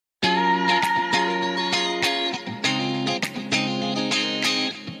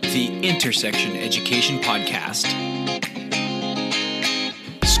the Intersection Education Podcast.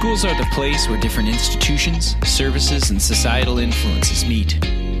 Schools are the place where different institutions, services, and societal influences meet.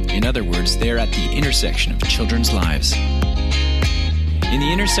 In other words, they are at the intersection of children's lives. In the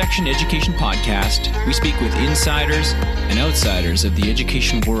Intersection Education Podcast, we speak with insiders and outsiders of the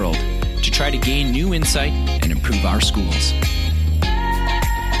education world to try to gain new insight and improve our schools.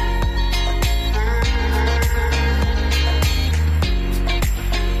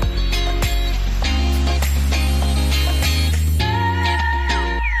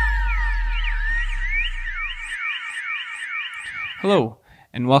 Hello,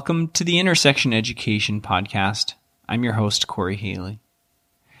 and welcome to the Intersection Education Podcast. I'm your host, Corey Haley.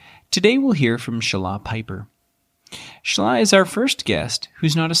 Today we'll hear from Shala Piper. Shala is our first guest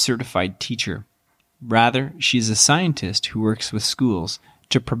who's not a certified teacher. Rather, she's a scientist who works with schools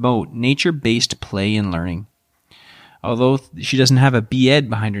to promote nature-based play and learning. Although she doesn't have a B.Ed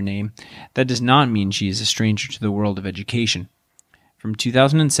behind her name, that does not mean she is a stranger to the world of education. From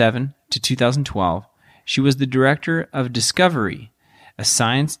 2007 to 2012, she was the director of Discovery, a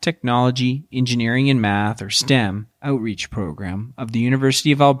science, technology, engineering, and math, or STEM, outreach program of the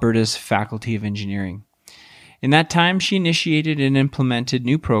University of Alberta's Faculty of Engineering. In that time, she initiated and implemented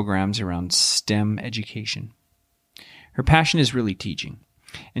new programs around STEM education. Her passion is really teaching,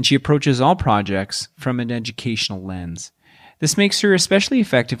 and she approaches all projects from an educational lens. This makes her especially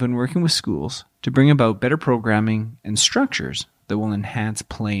effective when working with schools to bring about better programming and structures that will enhance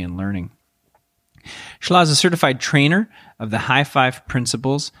play and learning. Shala is a certified trainer of the High Five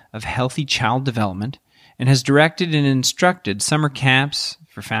Principles of Healthy Child Development and has directed and instructed summer camps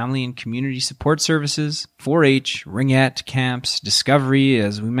for family and community support services, 4-H, ringette camps, Discovery,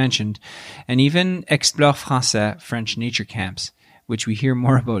 as we mentioned, and even Explore Français French nature camps, which we hear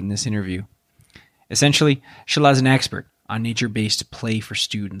more about in this interview. Essentially, Shala is an expert on nature-based play for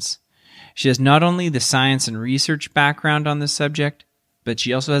students. She has not only the science and research background on this subject, but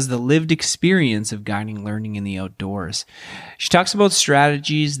she also has the lived experience of guiding learning in the outdoors. She talks about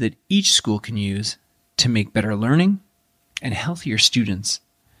strategies that each school can use to make better learning and healthier students.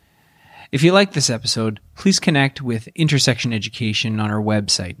 If you like this episode, please connect with Intersection Education on our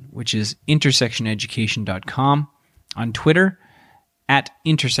website, which is intersectioneducation.com, on Twitter,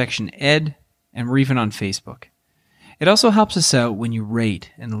 @IntersectionEd, and we're even on Facebook. It also helps us out when you rate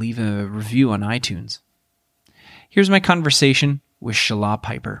and leave a review on iTunes. Here's my conversation with Shala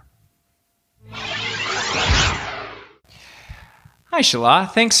Piper. Hi,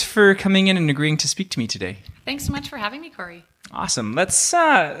 Shala. Thanks for coming in and agreeing to speak to me today. Thanks so much for having me, Corey. Awesome. Let's,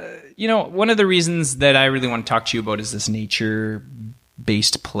 one of the reasons that I really want to talk to you about is this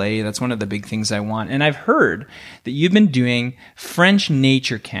nature-based play. That's one of the big things I want. And I've heard that you've been doing French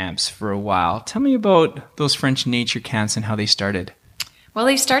nature camps for a while. Tell me about those French nature camps and how they started. Well,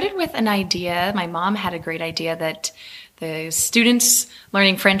 they started with an idea. My mom had a great idea that the students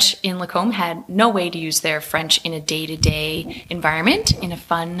learning French in Lacombe had no way to use their French in a day-to-day environment, in a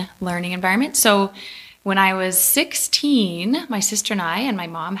fun learning environment. So when I was 16, my sister and I and my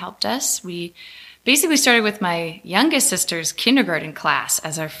mom helped us. We basically started with my youngest sister's kindergarten class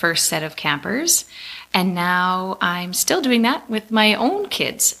as our first set of campers. And now I'm still doing that with my own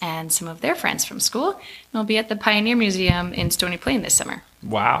kids and some of their friends from school. And I'll be at the Pioneer Museum in Stony Plain this summer.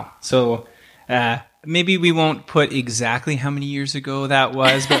 Wow. So maybe we won't put exactly how many years ago that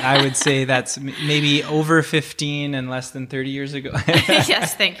was, but I would say that's maybe over 15 and less than 30 years ago.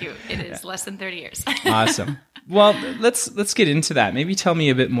 Yes, thank you. It is less than 30 years. Awesome. Well, let's get into that. Maybe tell me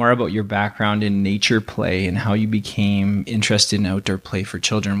a bit more about your background in nature play and how you became interested in outdoor play for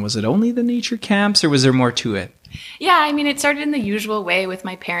children. Was it only the nature camps or was there more to it? Yeah, I mean, it started in the usual way with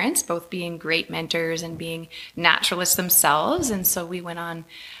my parents, both being great mentors and being naturalists themselves. And so we went on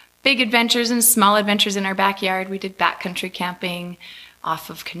big adventures and small adventures in our backyard. We did backcountry camping off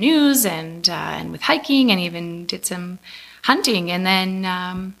of canoes and with hiking, and even did some hunting. And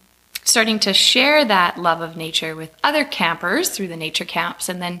then starting to share that love of nature with other campers through the nature camps.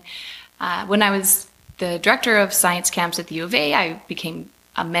 And then when I was the director of science camps at the U of A, I became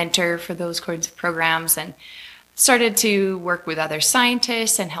a mentor for those kinds of programs and started to work with other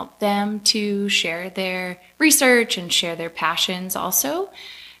scientists and help them to share their research and share their passions also.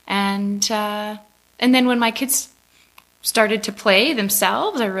 And then when my kids started to play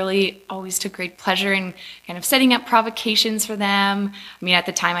themselves, I really always took great pleasure in kind of setting up provocations for them. I mean, at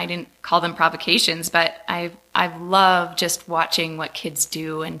the time I didn't call them provocations, but I've loved just watching what kids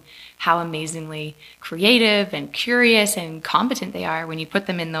do and how amazingly creative and curious and competent they are when you put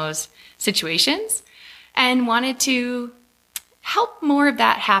them in those situations, and wanted to help more of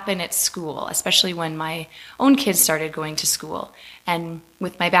that happen at school, especially when my own kids started going to school. And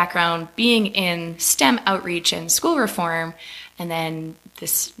with my background being in STEM outreach and school reform, and then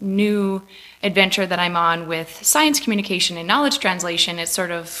this new adventure that I'm on with science communication and knowledge translation, it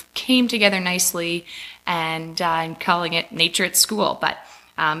sort of came together nicely, and I'm calling it Nature at School. But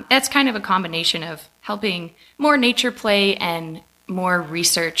that's kind of a combination of helping more nature play and more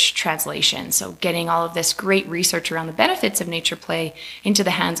research translation. So getting all of this great research around the benefits of nature play into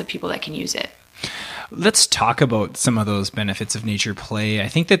the hands of people that can use it. Let's talk about some of those benefits of nature play. I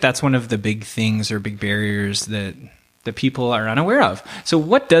think that that's one of the big things or big barriers that the people are unaware of. So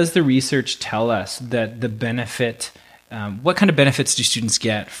what does the research tell us that the benefit, what kind of benefits do students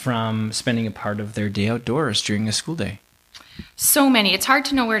get from spending a part of their day outdoors during a school day? So many. It's hard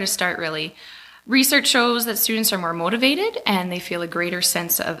to know where to start, really. Research shows that students are more motivated and they feel a greater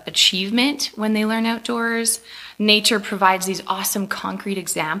sense of achievement when they learn outdoors. Nature provides these awesome concrete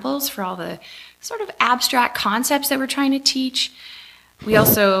examples for all the sort of abstract concepts that we're trying to teach. We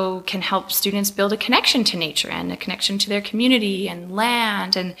also can help students build a connection to nature and a connection to their community and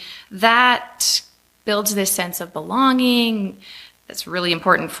land, and that builds this sense of belonging that's really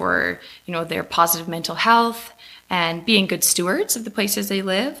important for, their positive mental health and being good stewards of the places they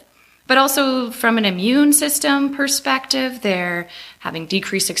live. But also from an immune system perspective, they're having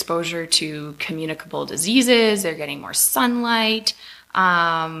decreased exposure to communicable diseases, they're getting more sunlight,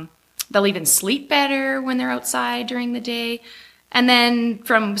 they'll even sleep better when they're outside during the day. And then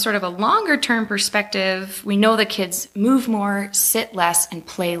from sort of a longer term perspective, we know that kids move more, sit less, and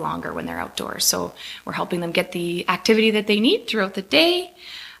play longer when they're outdoors. So we're helping them get the activity that they need throughout the day.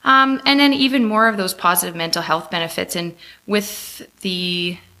 And then even more of those positive mental health benefits. And with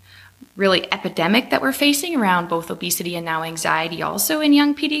the really epidemic that we're facing around both obesity and now anxiety also in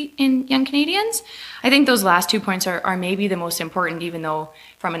young Canadians, I think those last 2 points are maybe the most important, even though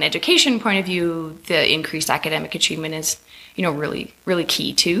from an education point of view, the increased academic achievement is, really, really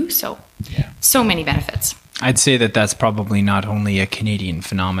key too. So many benefits. I'd say that that's probably not only a Canadian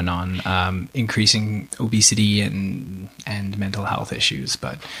phenomenon, increasing obesity and mental health issues,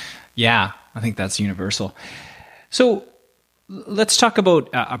 but yeah, I think that's universal. So let's talk about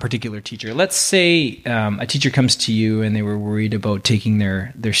a particular teacher. Let's say a teacher comes to you and they were worried about taking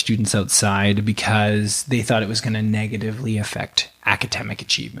their students outside because they thought it was going to negatively affect academic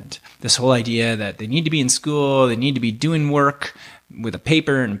achievement. This whole idea that they need to be in school, they need to be doing work with a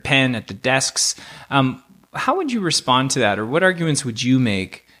paper and a pen at the desks. How would you respond to that, or what arguments would you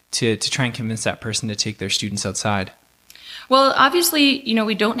make to try and convince that person to take their students outside? Well, obviously,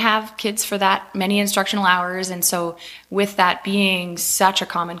 we don't have kids for that many instructional hours. And so with that being such a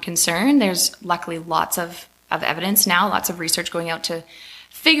common concern, there's luckily lots of evidence now, lots of research going out to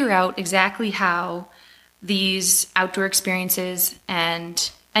figure out exactly how these outdoor experiences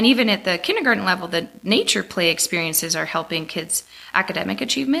and even at the kindergarten level, the nature play experiences are helping kids' academic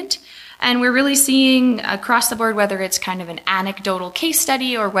achievement. And we're really seeing across the board, whether it's kind of an anecdotal case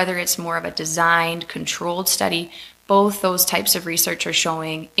study or whether it's more of a designed, controlled study, both those types of research are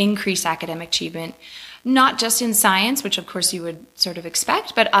showing increased academic achievement, not just in science, which of course you would sort of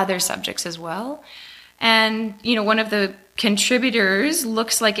expect, but other subjects as well. And, one of the contributors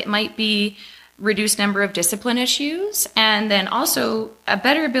looks like it might be reduced number of discipline issues, and then also a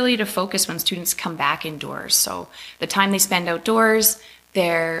better ability to focus when students come back indoors. So the time they spend outdoors,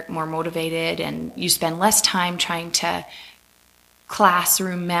 they're more motivated, and you spend less time trying to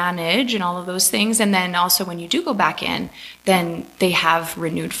classroom manage and all of those things. And then also when you do go back in, then they have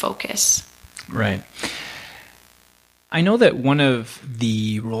renewed focus. Right. I know that one of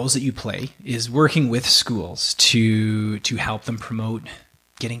the roles that you play is working with schools to help them promote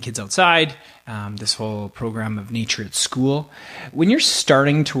getting kids outside, this whole program of Nature at School. When you're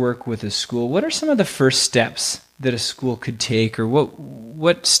starting to work with a school, what are some of the first steps that a school could take, or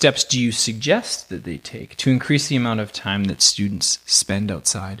what steps do you suggest that they take to increase the amount of time that students spend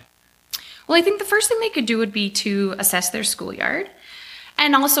outside? Well, I think the first thing they could do would be to assess their schoolyard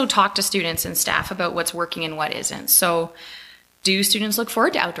and also talk to students and staff about what's working and what isn't. So do students look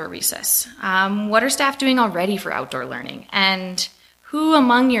forward to outdoor recess? What are staff doing already for outdoor learning? And who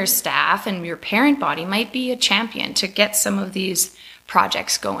among your staff and your parent body might be a champion to get some of these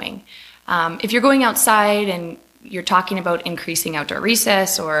projects going? If you're going outside and you're talking about increasing outdoor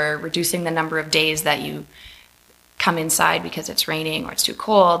recess or reducing the number of days that you come inside because it's raining or it's too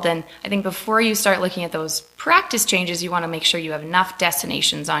cold, then I think before you start looking at those practice changes, you want to make sure you have enough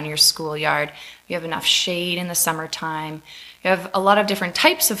destinations on your schoolyard, you have enough shade in the summertime, you have a lot of different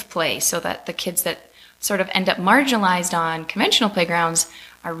types of play so that the kids that sort of end up marginalized on conventional playgrounds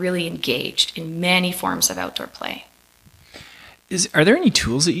are really engaged in many forms of outdoor play. Are there any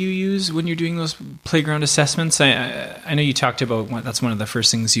tools that you use when you're doing those playground assessments? I know you talked about that's one of the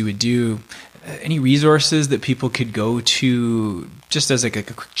first things you would do. Any resources that people could go to just as like a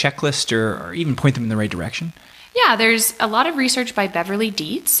quick checklist or even point them in the right direction? Yeah, there's a lot of research by Beverly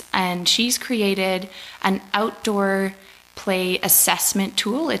Dietz, and she's created an outdoor play assessment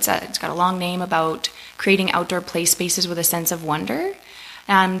tool. It's got a long name about creating outdoor play spaces with a sense of wonder.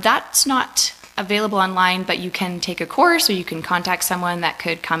 That's not available online, but you can take a course or you can contact someone that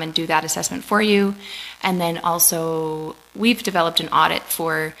could come and do that assessment for you. And then also we've developed an audit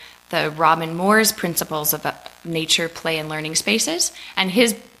for the Robin Moore's principles of nature, play, and learning spaces. And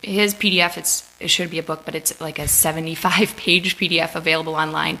his PDF, it should be a book, but it's like a 75-page PDF available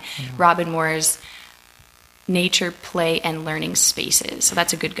online. Mm-hmm. Robin Moore's Nature, Play, and Learning Spaces. So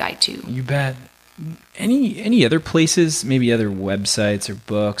that's a good guide too. You bet. Any other places, maybe other websites or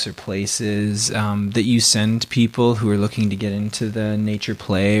books or places that you send people who are looking to get into the nature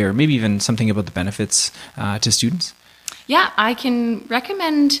play, or maybe even something about the benefits to students? Yeah, I can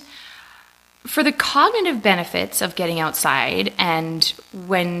recommend for the cognitive benefits of getting outside, and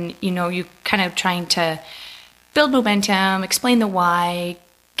when you kind of trying to build momentum, explain the why,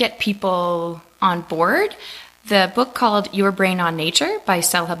 get people on board. The book called Your Brain on Nature by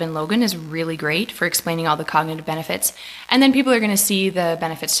Selhub and Logan is really great for explaining all the cognitive benefits. And then people are going to see the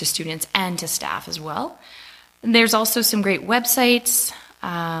benefits to students and to staff as well. And there's also some great websites.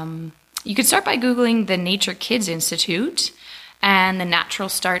 You could start by Googling the Nature Kids Institute and the Natural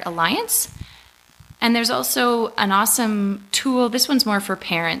Start Alliance. And there's also an awesome tool. This one's more for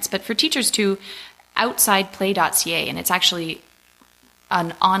parents, but for teachers too, outsideplay.ca. And it's actually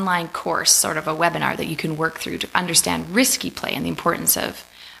an online course, sort of a webinar that you can work through to understand risky play and the importance of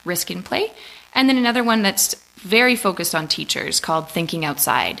risk in play. And then another one that's very focused on teachers called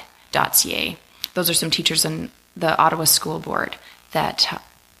thinkingoutside.ca. Those are some teachers in the Ottawa School Board that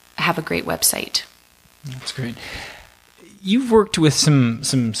have a great website. That's great. You've worked with some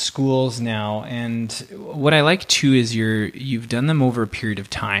schools now, and what I like too is you've done them over a period of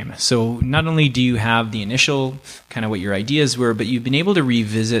time. So not only do you have the initial kind of what your ideas were, but you've been able to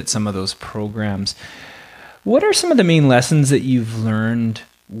revisit some of those programs. What are some of the main lessons that you've learned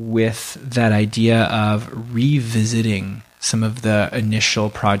with that idea of revisiting some of the initial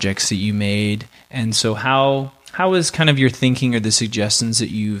projects that you made? And so how is kind of your thinking or the suggestions that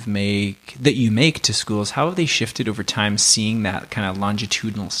you make to schools, how have they shifted over time, seeing that kind of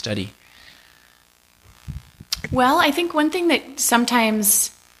longitudinal study? Well, I think one thing that sometimes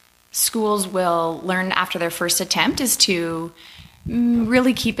schools will learn after their first attempt is to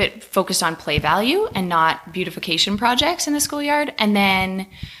really keep it focused on play value and not beautification projects in the schoolyard, and then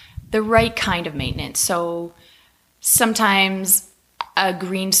the right kind of maintenance. So sometimes a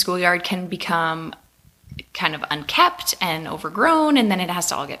green schoolyard can become kind of unkept and overgrown, and then it has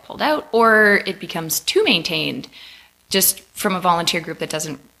to all get pulled out, or it becomes too maintained just from a volunteer group that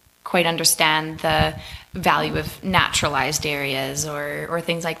doesn't quite understand the value of naturalized areas or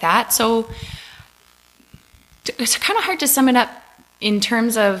things like that. So it's kind of hard to sum it up in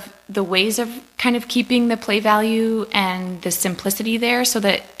terms of the ways of kind of keeping the play value and the simplicity there so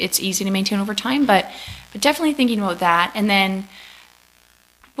that it's easy to maintain over time, but definitely thinking about that. And then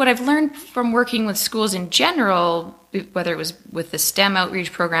what I've learned from working with schools in general, whether it was with the STEM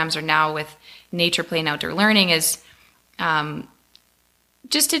outreach programs or now with nature play and outdoor learning, is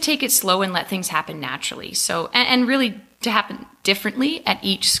just to take it slow and let things happen naturally. So, and really to happen differently at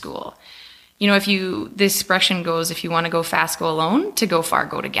each school. The expression goes, if you want to go fast, go alone. To go far,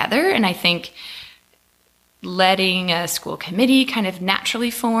 go together. And I think letting a school committee kind of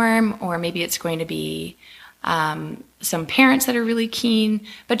naturally form, or maybe it's going to be some parents that are really keen,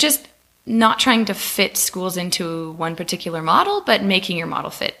 but just not trying to fit schools into one particular model, but making your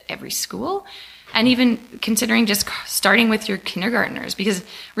model fit every school. And even considering just starting with your kindergartners, because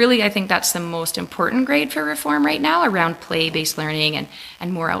really I think that's the most important grade for reform right now, around play-based learning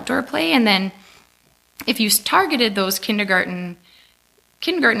and more outdoor play. And then if you targeted those kindergartners,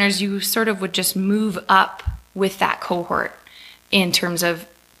 you sort of would just move up with that cohort in terms of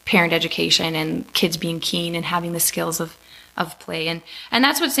parent education and kids being keen and having the skills of play. And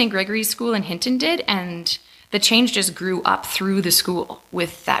that's what St. Gregory's School in Hinton did. And the change just grew up through the school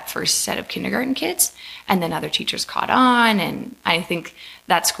with that first set of kindergarten kids. And then other teachers caught on. And I think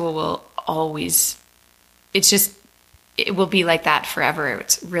that school will always, it will be like that forever.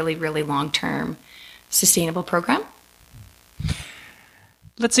 It's really, really long-term sustainable program.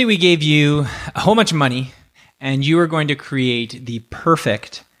 Let's say we gave you a whole bunch of money and you were going to create the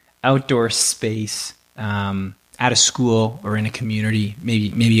perfect outdoor space at a school or in a community,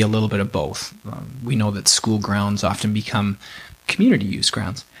 maybe a little bit of both. We know that school grounds often become community use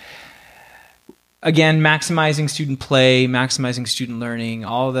grounds. Again, maximizing student play, maximizing student learning,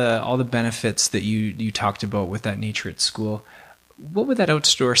 all the benefits that you talked about with that Nature at School. What would that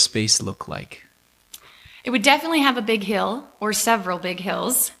outdoor space look like? It would definitely have a big hill or several big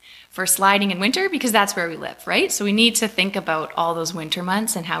hills for sliding in winter, because that's where we live, right? So we need to think about all those winter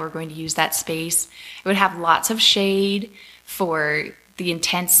months and how we're going to use that space. It would have lots of shade for the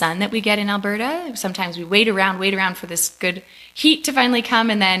intense sun that we get in Alberta. Sometimes we wait around for this good heat to finally come,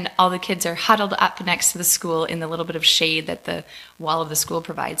 and then all the kids are huddled up next to the school in the little bit of shade that the wall of the school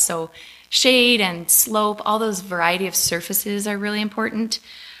provides. So shade and slope, all those variety of surfaces are really important.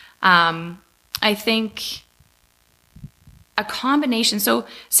 I think a combination. So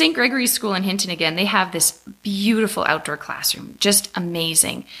St. Gregory's School in Hinton, again, they have this beautiful outdoor classroom, just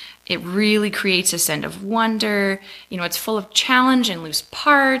amazing. It really creates a sense of wonder. You know, it's full of challenge and loose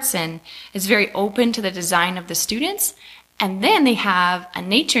parts, and it's very open to the design of the students. And then they have a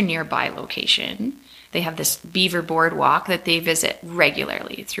nature nearby location. They have this beaver boardwalk that they visit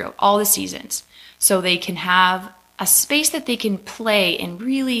regularly throughout all the seasons. So they can have a space that they can play in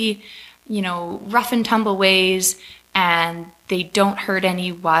really, you know, rough and tumble ways, and they don't hurt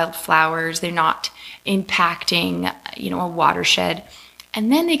any wildflowers. They're not impacting, you know, a watershed.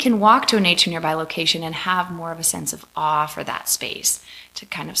 And then they can walk to a nature nearby location and have more of a sense of awe for that space, to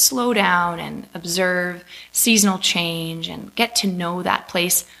kind of slow down and observe seasonal change and get to know that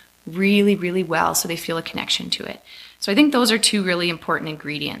place really, really well, so they feel a connection to it. So I think those are two really important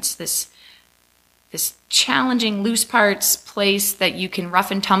ingredients. This challenging loose parts place that you can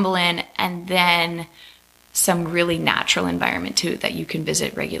rough and tumble in, and then some really natural environment too that you can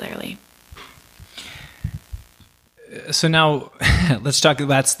visit regularly. So now let's talk.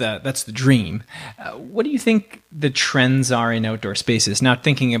 That's the dream. What do you think the trends are in outdoor spaces? Now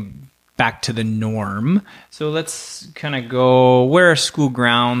thinking back to the norm. So let's kind of go, where are school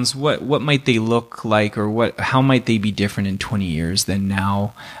grounds? What might they look like, or how might they be different in 20 years than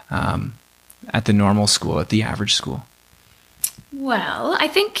now at the normal school, at the average school? Well, I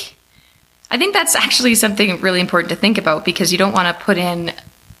think that's actually something really important to think about, because you don't want to put in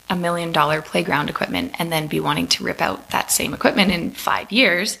 $1 million playground equipment and then be wanting to rip out that same equipment in 5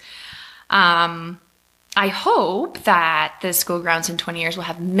 years. I hope that the school grounds in 20 years will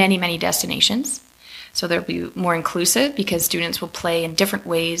have many, many destinations. So they'll be more inclusive, because students will play in different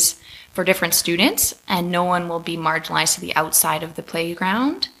ways for different students, and no one will be marginalized to the outside of the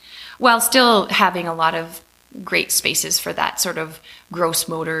playground, while still having a lot of great spaces for that sort of gross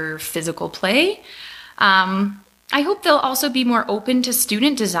motor physical play. I hope they'll also be more open to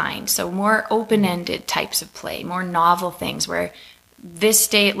student design, so more open-ended types of play, more novel things where this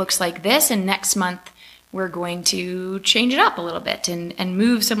day it looks like this, and next month we're going to change it up a little bit and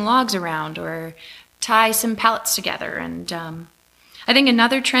move some logs around or tie some pallets together. And I think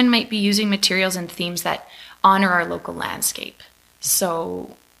another trend might be using materials and themes that honor our local landscape.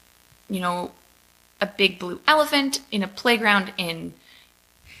 So, you know, a big blue elephant in a playground in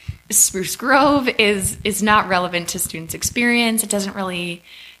Spruce Grove is not relevant to students' experience. It doesn't really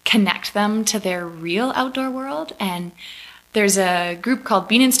connect them to their real outdoor world. And there's a group called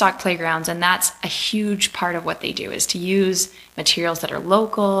Bean and Stalk Playgrounds, and that's a huge part of what they do, is to use materials that are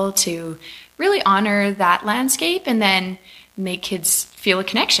local to really honor that landscape and then make kids feel a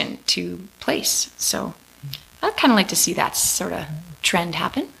connection to place. So I'd kind of like to see that sort of trend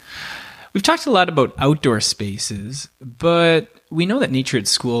happen. We've talked a lot about outdoor spaces, but we know that Nature at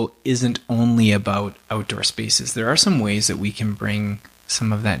School isn't only about outdoor spaces. There are some ways that we can bring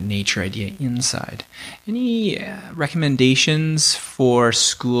some of that nature idea inside. Any recommendations for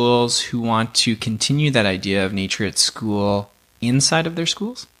schools who want to continue that idea of Nature at School inside of their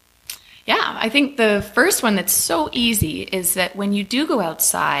schools? Yeah, I think the first one that's so easy is that when you do go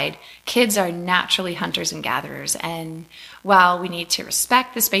outside, kids are naturally hunters and gatherers. And while we need to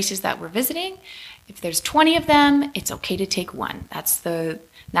respect the spaces that we're visiting, if there's 20 of them, it's okay to take one. That's the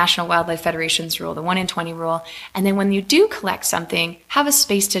National Wildlife Federation's rule, the 1 in 20 rule. And then when you do collect something, have a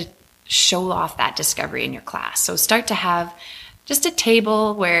space to show off that discovery in your class. So start to have just a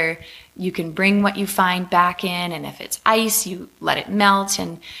table where you can bring what you find back in, and if it's ice, you let it melt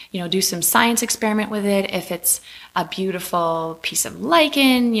and, you know, do some science experiment with it. If it's a beautiful piece of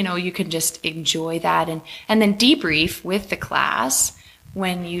lichen, you know, you can just enjoy that and then debrief with the class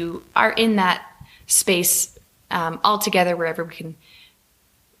when you are in that space all together, wherever we can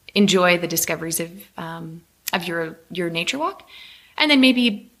enjoy the discoveries of your nature walk. And then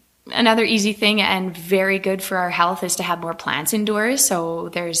maybe another easy thing and very good for our health is to have more plants indoors. So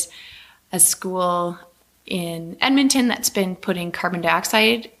there's a school in Edmonton that's been putting carbon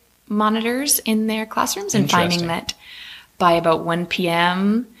dioxide monitors in their classrooms and finding that by about 1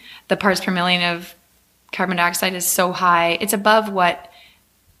 p.m., the parts per million of carbon dioxide is so high, it's above what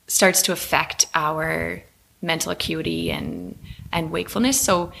starts to affect our mental acuity and wakefulness.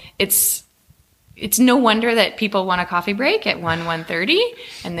 So it's no wonder that people want a coffee break at 1:30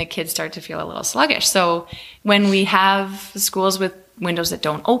 and the kids start to feel a little sluggish. So when we have schools with windows that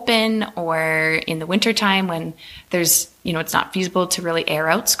don't open, or in the wintertime when there's, it's not feasible to really air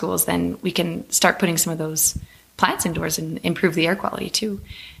out schools, then we can start putting some of those plants indoors and improve the air quality too.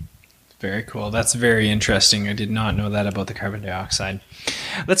 Very cool. That's very interesting. I did not know that about the carbon dioxide.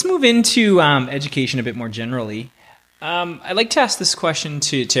 Let's move into education a bit more generally. I like to ask this question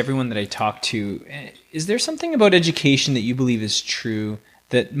to everyone that I talk to. Is there something about education that you believe is true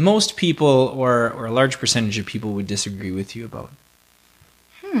that most people or a large percentage of people would disagree with you about?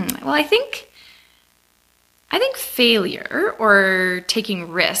 Well, I think failure, or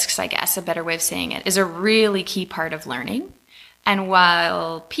taking risks, I guess, a better way of saying it, is a really key part of learning. And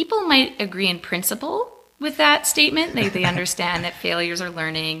while people might agree in principle with that statement, they understand that failures are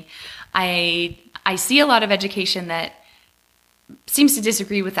learning, I see a lot of education that seems to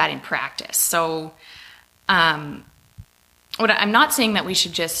disagree with that in practice. So I'm not saying that we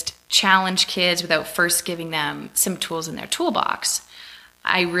should just challenge kids without first giving them some tools in their toolbox.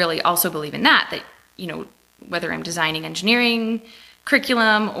 I really also believe in that, whether I'm designing engineering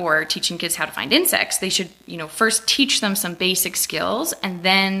curriculum or teaching kids how to find insects, they should, first teach them some basic skills and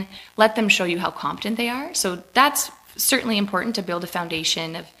then let them show you how competent they are. So that's certainly important to build a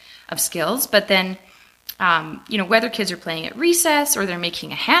foundation of skills. But then, whether kids are playing at recess or they're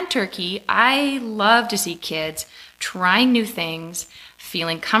making a hand turkey, I love to see kids trying new things,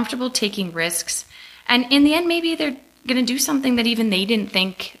 feeling comfortable taking risks. And in the end, maybe they're going to do something that even they didn't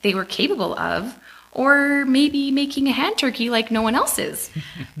think they were capable of, or maybe making a hand turkey like no one else is.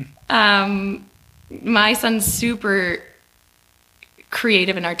 My son's super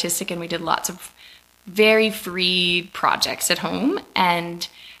creative and artistic, and we did lots of very free projects at home. And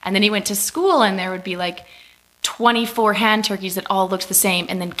then he went to school, and there would be like 24 hand turkeys that all looked the same,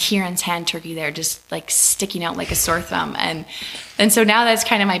 and then Kieran's hand turkey there just like sticking out like a sore thumb. And so now that's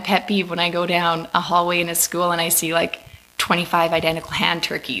kind of my pet peeve when I go down a hallway in a school and I see like 25 identical hand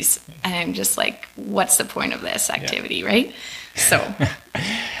turkeys, and I'm just like, what's the point of this activity, right? So,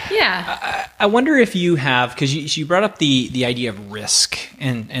 yeah. I wonder if you have, because you brought up the idea of risk,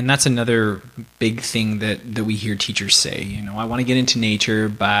 and that's another big thing that we hear teachers say. I want to get into nature,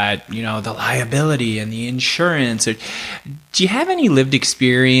 but the liability and the insurance. Do you have any lived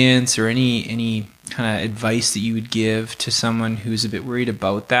experience or any kind of advice that you would give to someone who's a bit worried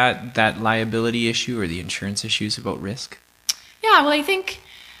about that liability issue or the insurance issues about risk? Yeah, well, I think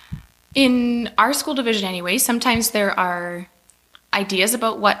in our school division anyway, sometimes there are ideas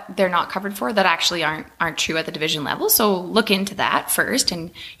about what they're not covered for that actually aren't true at the division level. So look into that first, and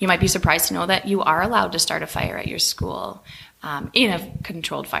you might be surprised to know that you are allowed to start a fire at your school in a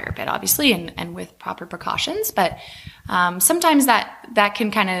controlled fire pit, obviously, and with proper precautions. But sometimes that can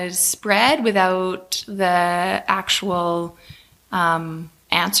kind of spread without the actual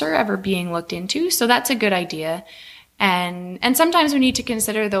answer ever being looked into. So that's a good idea. And sometimes we need to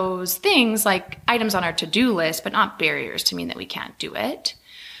consider those things like items on our to-do list, but not barriers to mean that we can't do it.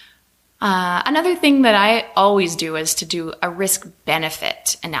 Another thing that I always do is to do a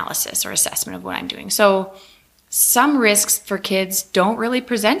risk-benefit analysis or assessment of what I'm doing. So some risks for kids don't really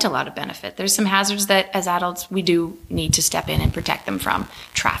present a lot of benefit. There's some hazards that as adults we do need to step in and protect them from.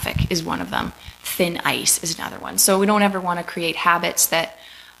 Traffic is one of them. Thin ice is another one. So we don't ever want to create habits that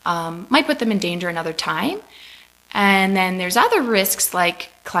might put them in danger another time. And then there's other risks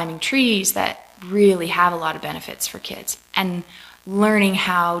like climbing trees that really have a lot of benefits for kids, and learning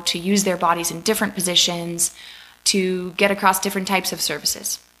how to use their bodies in different positions to get across different types of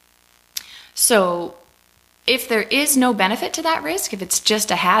surfaces. So if there is no benefit to that risk, if it's just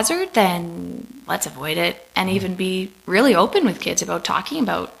a hazard, then let's avoid it, and even be really open with kids about talking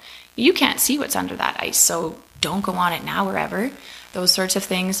about, you can't see what's under that ice, so don't go on it now or ever, those sorts of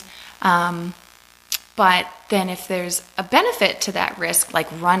things. But then if there's a benefit to that risk, like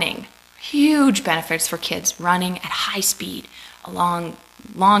running, huge benefits for kids running at high speed along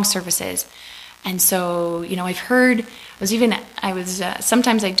long surfaces. And so, I've heard,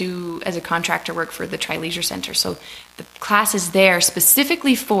 sometimes I do as a contractor work for the Tri-Leisure Center. So the class is there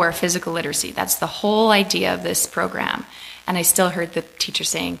specifically for physical literacy. That's the whole idea of this program. And I still heard the teacher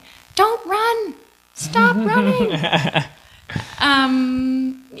saying, don't run, stop running.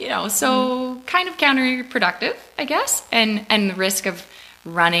 So kind of counterproductive, I guess. And the risk of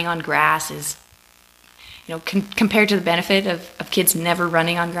running on grass is, compared to the benefit of kids never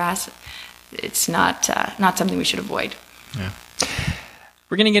running on grass, it's not something we should avoid. Yeah.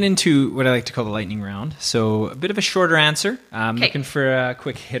 We're going to get into what I like to call the lightning round. So a bit of a shorter answer. I'm looking for a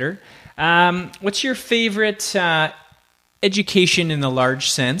quick hitter. What's your favorite education in the large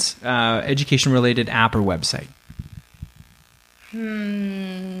sense, education-related app or website?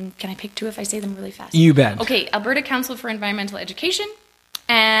 Can I pick two if I say them really fast? You bet. Okay, Alberta Council for Environmental Education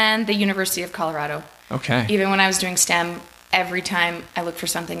and the University of Colorado. Okay. Even when I was doing STEM, every time I looked for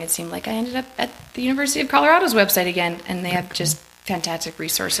something, it seemed like I ended up at the University of Colorado's website again, and they have just fantastic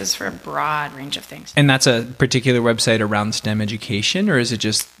resources for a broad range of things. And that's a particular website around STEM education, or is it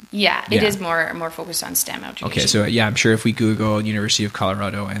just... Yeah, it is more focused on STEM education. Okay, so I'm sure if we Google University of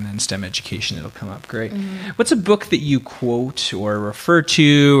Colorado and then STEM education, it'll come up. Great. Mm-hmm. What's a book that you quote or refer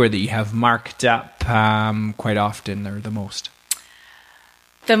to or that you have marked up quite often or the most?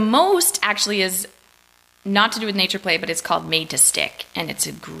 The most actually is not to do with nature play, but it's called Made to Stick, and it's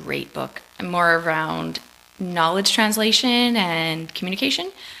a great book. More around knowledge translation and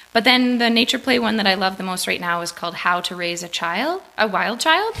communication. But then the nature play one that I love the most right now is called How to Raise a Wild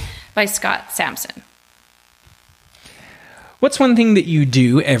Child by Scott Sampson. What's one thing that you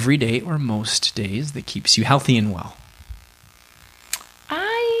do every day or most days that keeps you healthy and well?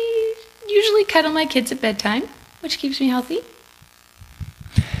 I usually cuddle my kids at bedtime, which keeps me healthy.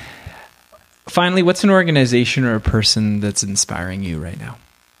 Finally, what's an organization or a person that's inspiring you right now?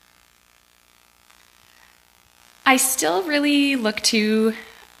 I still really look to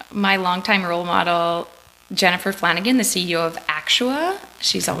my longtime role model, Jennifer Flanagan, the CEO of Actua.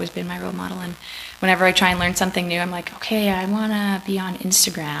 She's always been my role model. And whenever I try and learn something new, I'm like, okay, I want to be on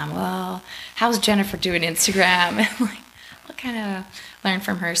Instagram. Well, how's Jennifer doing Instagram? And I'll kind of learn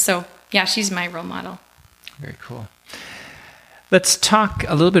from her. So yeah, she's my role model. Very cool. Let's talk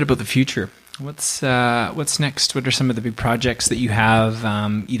a little bit about the future. What's next? What are some of the big projects that you have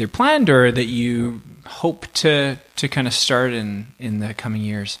either planned or that you hope to kind of start in the coming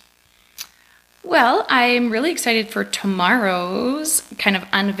years? Well, I'm really excited for tomorrow's kind of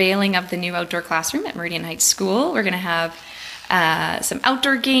unveiling of the new outdoor classroom at Meridian Heights School. We're going to have some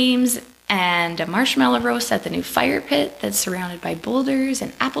outdoor games and a marshmallow roast at the new fire pit that's surrounded by boulders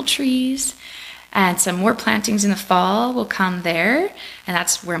and apple trees. And some more plantings in the fall will come there. And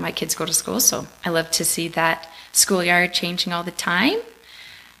that's where my kids go to school. So I love to see that schoolyard changing all the time.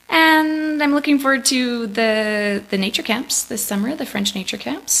 And I'm looking forward to the nature camps this summer, the French nature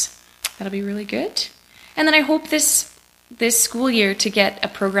camps. That'll be really good. And then I hope this school year to get a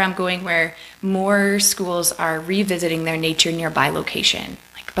program going where more schools are revisiting their nature nearby location,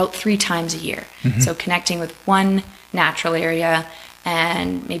 like about 3 times a year. Mm-hmm. So connecting with one natural area,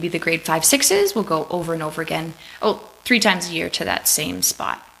 and maybe the grade 5, 6s will go over and over again, 3 times a year to that same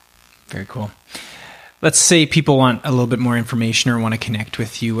spot. Very cool. Let's say people want a little bit more information or want to connect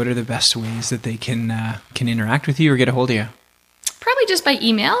with you. What are the best ways that they can interact with you or get a hold of you? Probably just by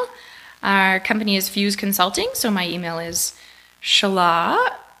email. Our company is Fuse Consulting, so my email is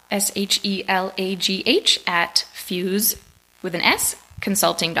Shelag, SHELAGH, at Fuse, with an S,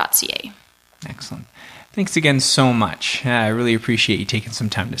 consulting.ca. Excellent. Thanks again so much. I really appreciate you taking some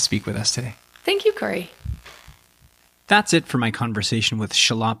time to speak with us today. Thank you, Corey. That's it for my conversation with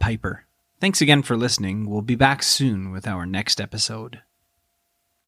Shelag Piper. Thanks again for listening. We'll be back soon with our next episode.